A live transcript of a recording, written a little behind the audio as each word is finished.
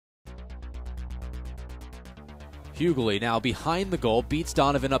Hughley now behind the goal, beats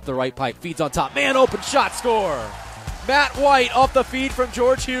Donovan up the right pipe, feeds on top, man open shot, score! Matt White off the feed from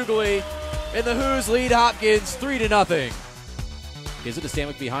George Hughley, and the Who's lead Hopkins 3-0. Gives it to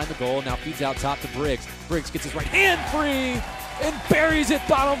Stanwick behind the goal, now feeds out top to Briggs. Briggs gets his right hand free and buries it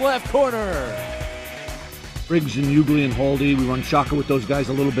bottom left corner. Briggs and Hughley and Haldy, we run shocker with those guys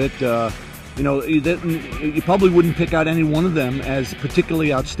a little bit. You probably wouldn't pick out any one of them as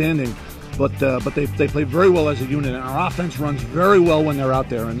particularly outstanding, but they play very well as a unit, and our offense runs very well when they're out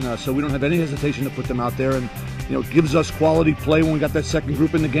there, and so we don't have any hesitation to put them out there, and it gives us quality play when we got that second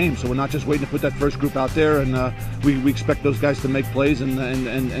group in the game. So we're not just waiting to put that first group out there, and we expect those guys to make plays and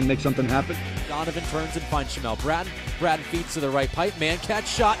make something happen. Donovan turns and finds Shamel Bratton. Bratton feeds to the right pipe, man catch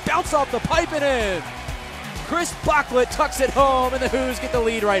shot, bounce off the pipe and in. Chris Bachlet tucks it home, and the Who's get the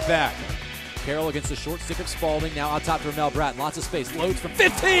lead right back. Carroll against the short stick of Spalding, now out top to Ramel Bratton. Lots of space, loads from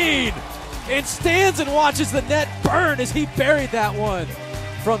 15! And stands and watches the net burn as he buried that one.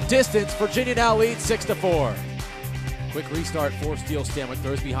 From distance, Virginia now leads 6-4. Quick restart for Steele. Stanwick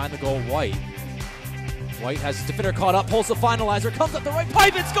throws behind the goal, White. White has his defender caught up, pulls the finalizer, comes up the right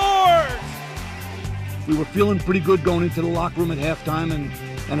pipe and scores! We were feeling pretty good going into the locker room at halftime, and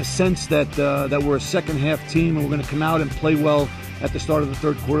a sense that we're a second half team and we're going to come out and play well at the start of the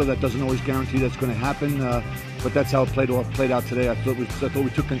third quarter. That doesn't always guarantee that's going to happen, but that's how it played out today. I thought we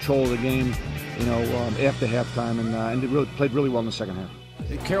took control of the game, after halftime, and it really played really well in the second half.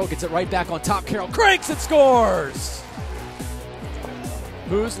 Carroll gets it right back on top. Carroll cranks and scores!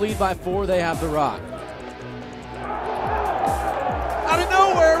 Who's lead by 4? They have the rock. Out of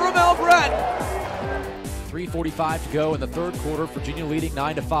nowhere, Ramel Bratton. 3:45 to go in the third quarter. Virginia leading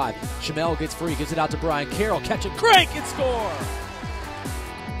 9-5. Shamel gets free, gives it out to Brian Carroll. Catch and crank and score!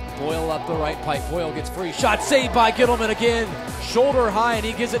 Boyle up the right pipe. Boyle gets free. Shot saved by Gittleman again. Shoulder high, and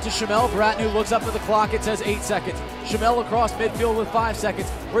he gives it to Shamel Bratton, who looks up at the clock. It says 8 seconds. Shamel across midfield with 5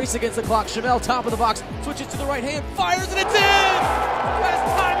 seconds. Race against the clock. Shamel top of the box. Switches to the right hand. Fires, and it's in! As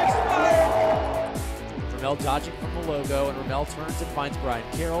time expired. Ramel dodging from the logo, and Ramel turns and finds Brian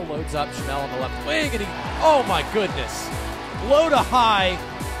Carroll. Loads up. Shamel on the left wing, and oh my goodness. Low to high.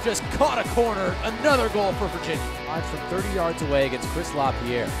 Just caught a corner. Another goal for Virginia. From 30 yards away against Chris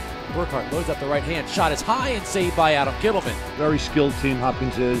LaPierre. Burkhart loads up the right hand. Shot is high and saved by Adam Gittleman. Very skilled team,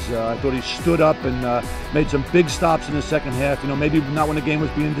 Hopkins is. I thought he stood up and made some big stops in the second half. Maybe not when the game was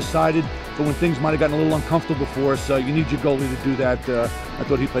being decided, but when things might have gotten a little uncomfortable for us, you need your goalie to do that. I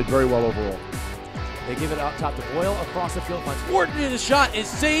thought he played very well overall. They give it out top to Boyle across the field. Finds Wharton, and his shot is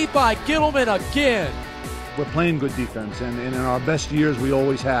saved by Gittleman again. We're playing good defense, and in our best years we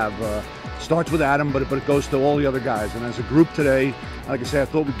always have. Starts with Adam, but it goes to all the other guys. And as a group today, like I said,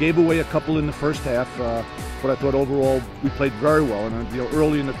 I thought we gave away a couple in the first half, but I thought overall we played very well. And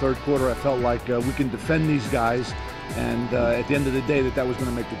early in the third quarter, I felt like we can defend these guys, and at the end of the day, that was going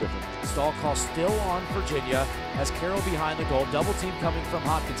to make the difference. Stall call still on Virginia as Carroll behind the goal. Double team coming from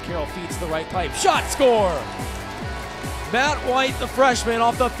Hopkins. Carroll feeds the right pipe. Shot, score! Matt White, the freshman,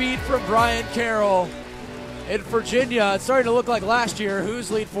 off the feed from Brian Carroll. In Virginia, it's starting to look like last year.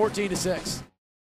 Who's lead 14-6.